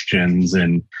questions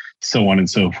and so on and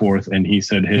so forth. And he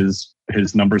said his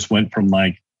numbers went from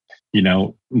 900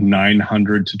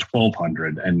 to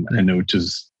 1200. And which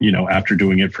is, after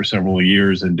doing it for several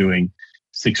years and doing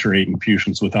 6 or 8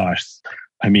 infusions with us.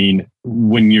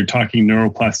 When you're talking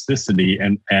neuroplasticity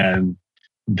and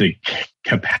the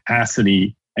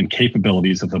capacity and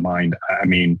capabilities of the mind,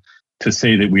 to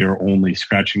say that we are only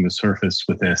scratching the surface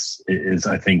with this is,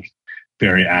 I think,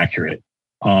 very accurate.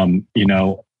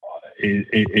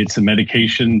 It's a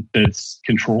medication that's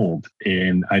controlled,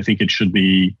 and I think it should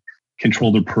be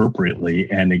controlled appropriately,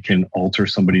 and it can alter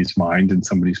somebody's mind and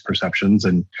somebody's perceptions.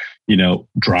 And,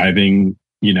 driving,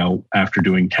 after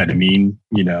doing ketamine,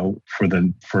 for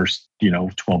the first,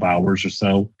 12 hours or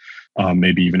so,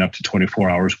 maybe even up to 24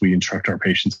 hours, we instruct our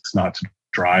patients not to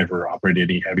drive or operate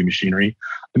any heavy machinery.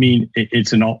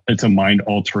 It's a mind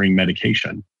altering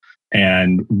medication.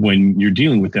 And when you're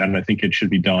dealing with that, I think it should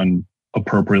be done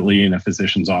appropriately in a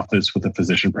physician's office with a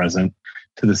physician present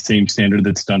to the same standard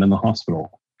that's done in the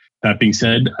hospital. That being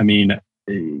said,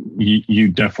 you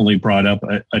definitely brought up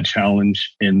a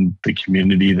challenge in the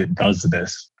community that does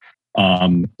this,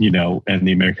 and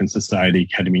the American Society of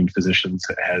Ketamine Physicians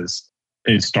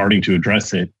is starting to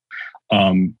address it,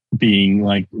 being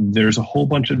like, there's a whole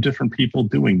bunch of different people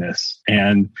doing this,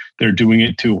 and they're doing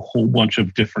it to a whole bunch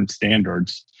of different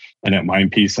standards. And at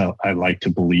MindPeace, I like to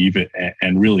believe it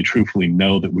and really truthfully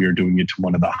know that we are doing it to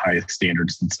one of the highest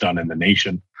standards that's done in the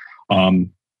nation.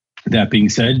 That being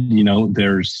said,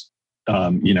 there's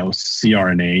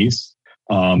CRNAs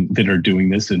that are doing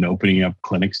this and opening up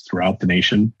clinics throughout the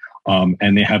nation,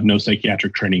 and they have no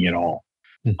psychiatric training at all.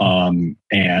 Mm-hmm.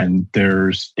 And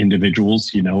there's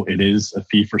individuals, it is a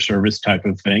fee for service type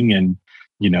of thing, and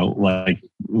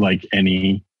like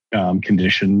any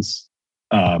conditions,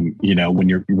 when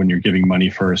you're giving money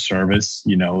for a service,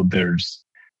 there's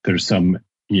some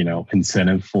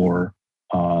incentive for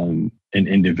an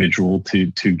individual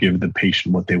to give the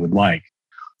patient what they would like.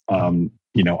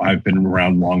 I've been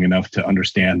around long enough to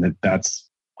understand that that's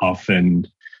often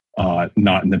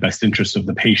not in the best interest of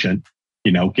the patient.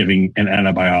 Giving an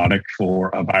antibiotic for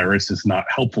a virus is not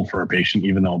helpful for a patient,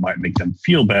 even though it might make them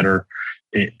feel better.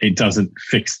 It doesn't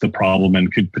fix the problem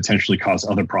and could potentially cause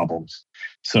other problems.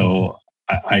 So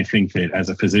I think that as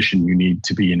a physician, you need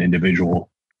to be an individual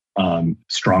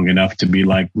strong enough to be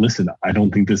like, listen, I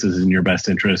don't think this is in your best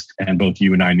interest. And both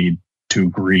you and I need to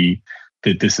agree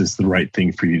that this is the right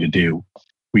thing for you to do.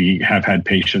 We have had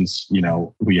patients,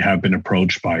 we have been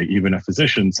approached by even a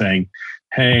physician saying,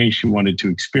 hey, she wanted to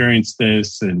experience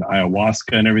this and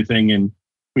ayahuasca and everything. And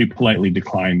we politely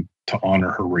declined to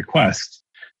honor her request.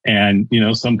 And,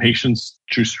 some patients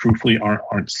just truthfully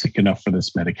aren't sick enough for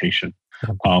this medication,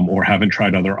 or haven't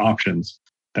tried other options.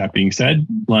 That being said,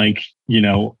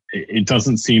 it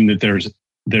doesn't seem that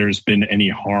there's been any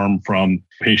harm from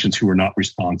patients who are not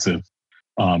responsive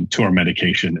to our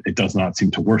medication. It does not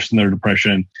seem to worsen their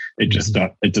depression. It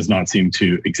does not seem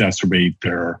to exacerbate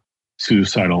their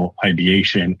suicidal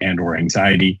ideation and or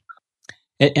anxiety.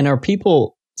 And are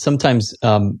people sometimes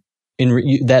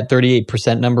in that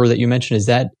 38% number that you mentioned, is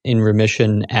that in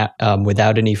remission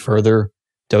without any further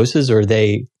doses, or are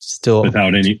they still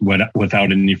without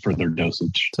any further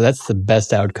dosage? So that's the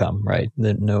best outcome, right?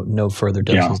 No further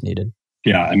doses needed.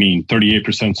 Yeah,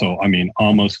 38%. So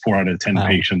almost 4 out of 10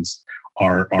 patients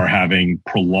are having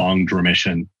prolonged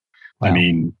remission. Wow.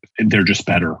 They're just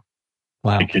better.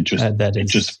 Wow, it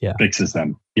just fixes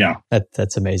them. Yeah,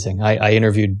 that's amazing. I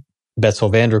interviewed Bessel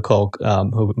van der Kolk,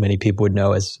 who many people would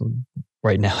know as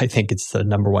right now. I think it's the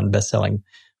 #1 best-selling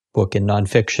book in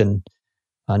nonfiction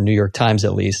New York Times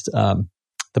at least,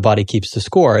 The Body Keeps the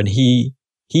Score. And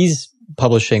he's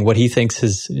publishing what he thinks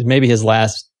is maybe his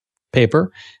last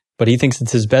paper, but he thinks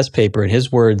it's his best paper in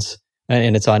his words.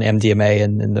 And it's on MDMA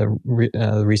and the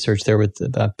research there with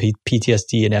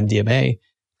PTSD and MDMA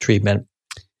treatment,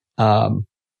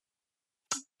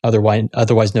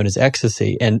 otherwise known as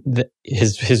ecstasy. And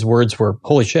his words were,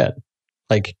 holy shit.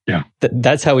 Like,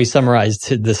 that's how he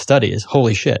summarized the study is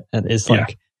holy shit. And it's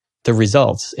like the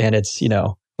results. And it's,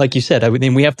 like you said, I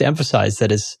mean, we have to emphasize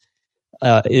that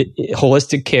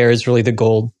holistic care is really the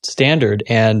gold standard.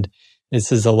 And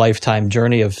this is a lifetime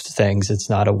journey of things. It's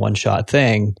not a one-shot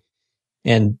thing.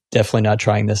 And definitely not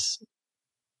trying this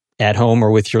at home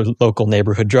or with your local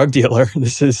neighborhood drug dealer.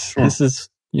 This is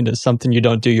something you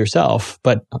don't do yourself.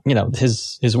 But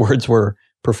his words were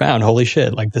profound. Holy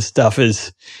shit! Like, this stuff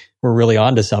we're really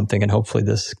onto something, and hopefully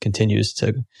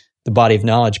the body of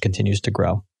knowledge continues to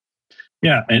grow.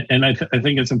 Yeah, and I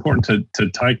think it's important to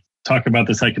talk about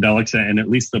the psychedelics, and at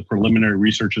least the preliminary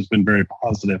research has been very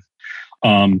positive.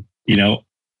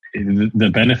 The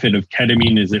benefit of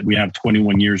ketamine is that we have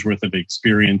 21 years worth of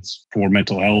experience for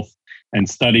mental health and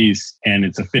studies, and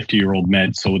it's a 50-year-old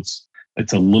med. So it's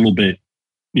a little bit,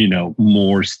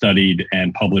 more studied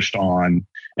and published on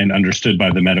and understood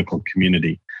by the medical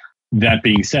community. That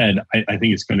being said, I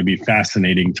think it's going to be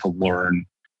fascinating to learn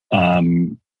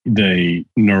the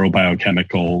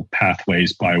neurobiochemical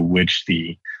pathways by which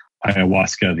the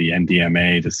ayahuasca, the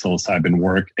MDMA, the psilocybin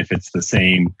work, if it's the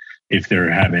same, if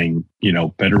they're having,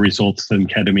 better results than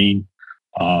ketamine,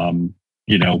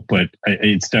 but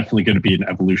it's definitely going to be an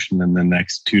evolution in the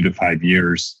next 2 to 5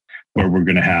 years where we're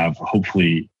going to have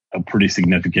hopefully a pretty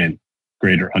significant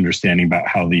greater understanding about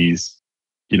how these,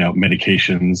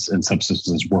 medications and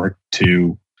substances work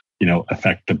to,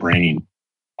 affect the brain,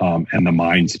 and the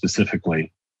mind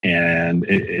specifically. And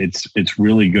it's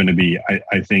really going to be,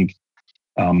 I think,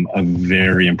 a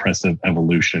very impressive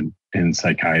evolution in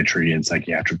psychiatry and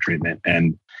psychiatric treatment,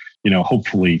 and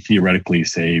hopefully theoretically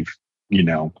save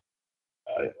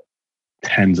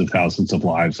tens of thousands of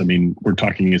lives. I mean, we're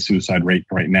talking a suicide rate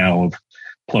right now of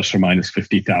plus or minus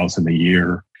 50,000 a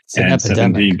year, and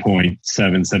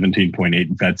 17.8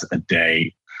 vets a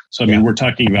day. So I mean, we're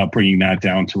talking about bringing that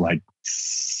down to like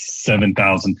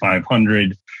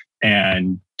 7,500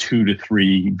 and 2 to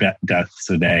 3 vet deaths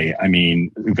a day. I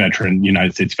mean,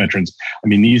 United States veterans. I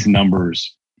mean, these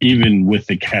numbers, even with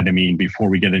the ketamine, before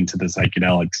we get into the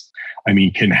psychedelics, I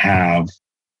mean, can have,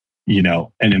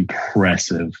 an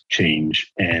impressive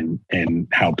change in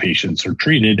how patients are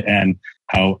treated and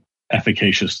how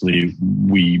efficaciously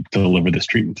we deliver this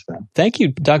treatment to them. Thank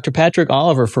you, Dr. Patrick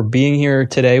Oliver, for being here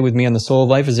today with me on The Soul of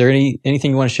Life. Is there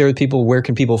anything you want to share with people? Where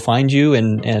can people find you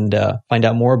and find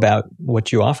out more about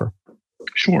what you offer?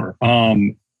 Sure.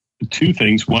 2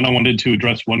 things. One, I wanted to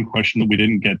address one question that we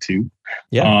didn't get to.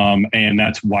 Yeah. And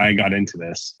that's why I got into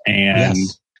this. And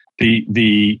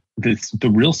the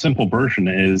real simple version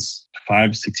is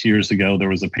 5-6 years ago, there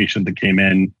was a patient that came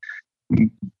in,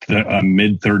 a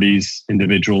mid-30s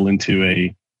individual, into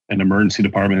an emergency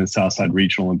department in Southside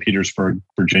Regional in Petersburg,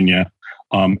 Virginia.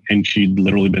 And she'd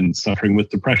literally been suffering with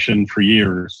depression for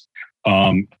years.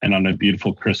 And on a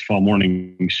beautiful crisp fall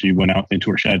morning, she went out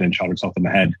into her shed and shot herself in the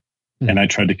head. Mm-hmm. And I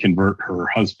tried to convert her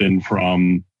husband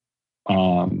from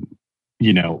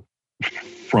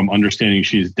understanding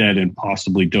she's dead and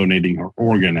possibly donating her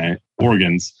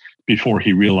organs before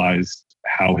he realized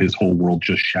how his whole world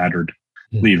just shattered,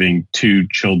 leaving 2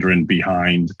 children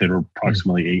behind that are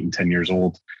approximately 8 and 10 years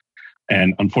old.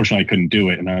 And unfortunately, I couldn't do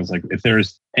it. And I was like, if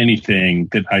there's anything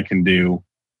that I can do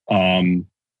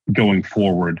going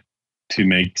forward to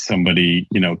make somebody,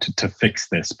 to fix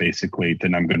this, basically,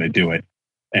 then I'm going to do it.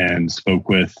 And spoke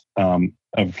with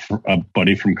a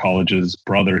buddy from college's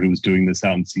brother who was doing this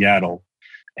out in Seattle.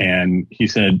 And he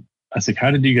said, I was like,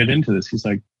 how did you get into this? He's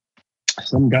like,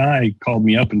 some guy called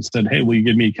me up and said, hey, will you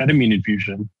give me a ketamine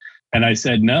infusion? And I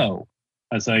said, no.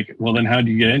 I was like, well, then how did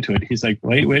you get into it? He's like,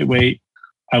 wait.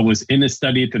 I was in a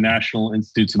study at the National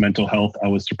Institutes of Mental Health. I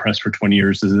was depressed for 20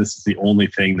 years. This is the only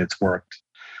thing that's worked.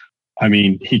 I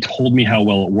mean, he told me how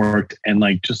well it worked. And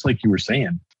just like you were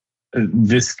saying,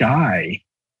 this guy,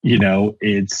 I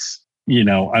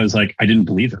was like, I didn't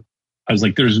believe him. I was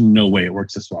like, there's no way it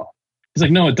works this well. He's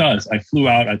like, no, it does. I flew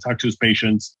out, I talked to his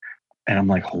patients, and I'm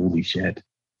like, holy shit.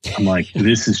 I'm like,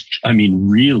 this is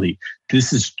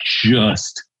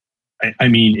just,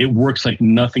 it works like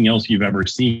nothing else you've ever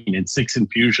seen. In 6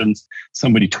 infusions,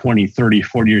 somebody 20, 30,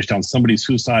 40 years down, somebody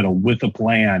suicidal with a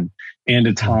plan and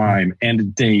a time and a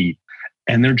date.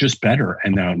 and they're just better.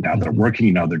 And now they're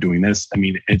working. Now they're doing this. I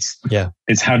mean, it's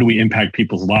how do we impact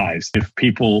people's lives? If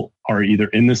people are either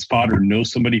in this spot or know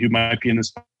somebody who might be in this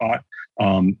spot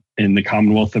in the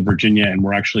Commonwealth of Virginia, and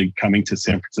we're actually coming to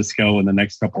San Francisco in the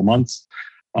next couple of months,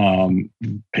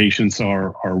 patients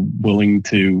are willing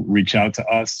to reach out to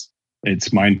us. It's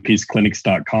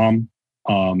mindpeaceclinics.com.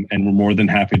 And we're more than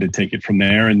happy to take it from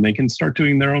there, and they can start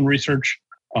doing their own research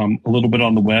a little bit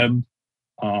on the web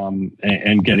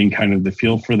and getting kind of the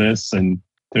feel for this. And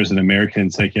there's an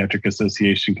American Psychiatric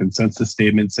Association consensus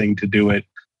statement saying to do it.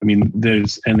 I mean,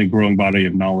 there's a growing body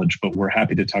of knowledge, but we're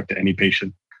happy to talk to any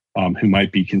patient who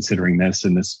might be considering this,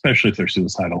 and especially if they're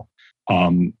suicidal.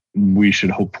 We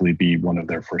should hopefully be one of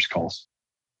their first calls.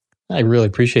 I really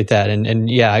appreciate that. And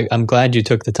yeah, I'm glad you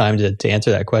took the time to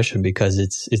answer that question, because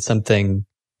it's something,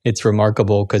 it's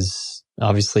remarkable, because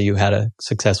obviously you had a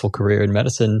successful career in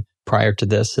medicine prior to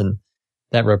this. And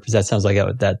that sounds like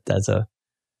that's a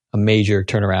major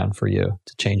turnaround for you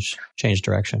to change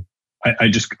direction. I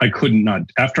couldn't not,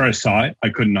 after I saw it, I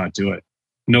could not do it.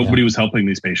 Nobody was helping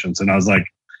these patients. And I was like,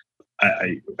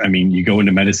 I mean, you go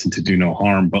into medicine to do no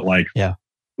harm, but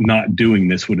not doing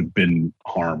this would have been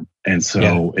harm. And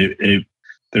so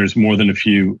there's more than a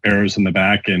few arrows in the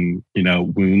back, and,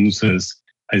 wounds,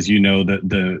 as you know, that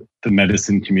the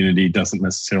medicine community doesn't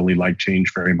necessarily like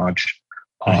change very much.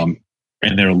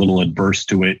 And they're a little adverse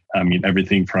to it. I mean,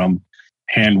 everything from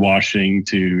hand washing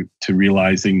to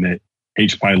realizing that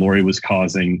H. pylori was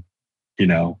causing,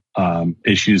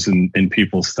 issues in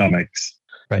people's stomachs.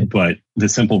 Right. But the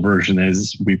simple version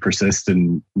is we persist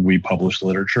and we publish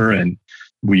literature and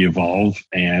we evolve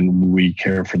and we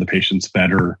care for the patients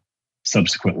better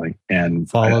subsequently. And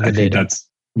follow the data.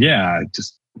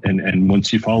 And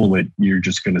once you follow it, you're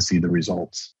just going to see the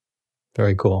results.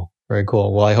 Very cool. Very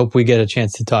cool. Well, I hope we get a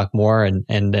chance to talk more and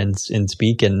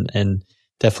speak, and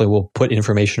definitely we'll put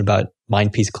information about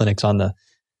Mind Peace Clinics on the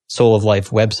Soul of Life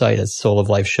website at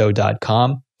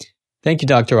souloflifeshow.com. Thank you,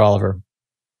 Dr. Oliver.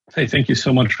 Hey, thank you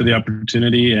so much for the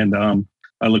opportunity. And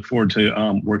I look forward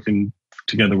to working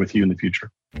together with you in the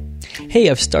future. Hey,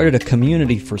 I've started a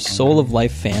community for Soul of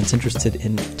Life fans interested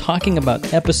in talking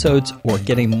about episodes or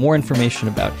getting more information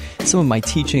about some of my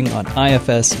teaching on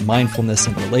IFS, mindfulness,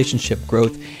 and relationship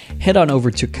growth. Head on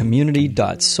over to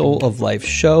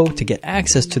community.souloflifeshow to get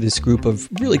access to this group of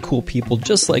really cool people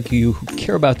just like you who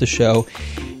care about the show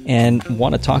and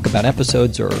want to talk about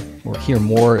episodes or hear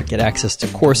more, get access to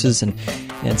courses, and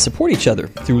support each other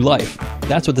through life.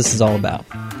 That's what this is all about.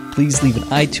 Please leave an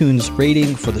iTunes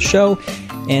rating for the show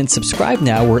and subscribe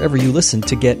now wherever you listen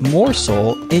to get more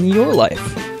soul in your life.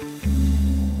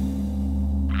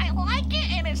 I like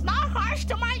it, and it's not harsh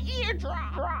to my eardrum.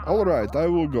 All right, I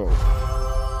will go.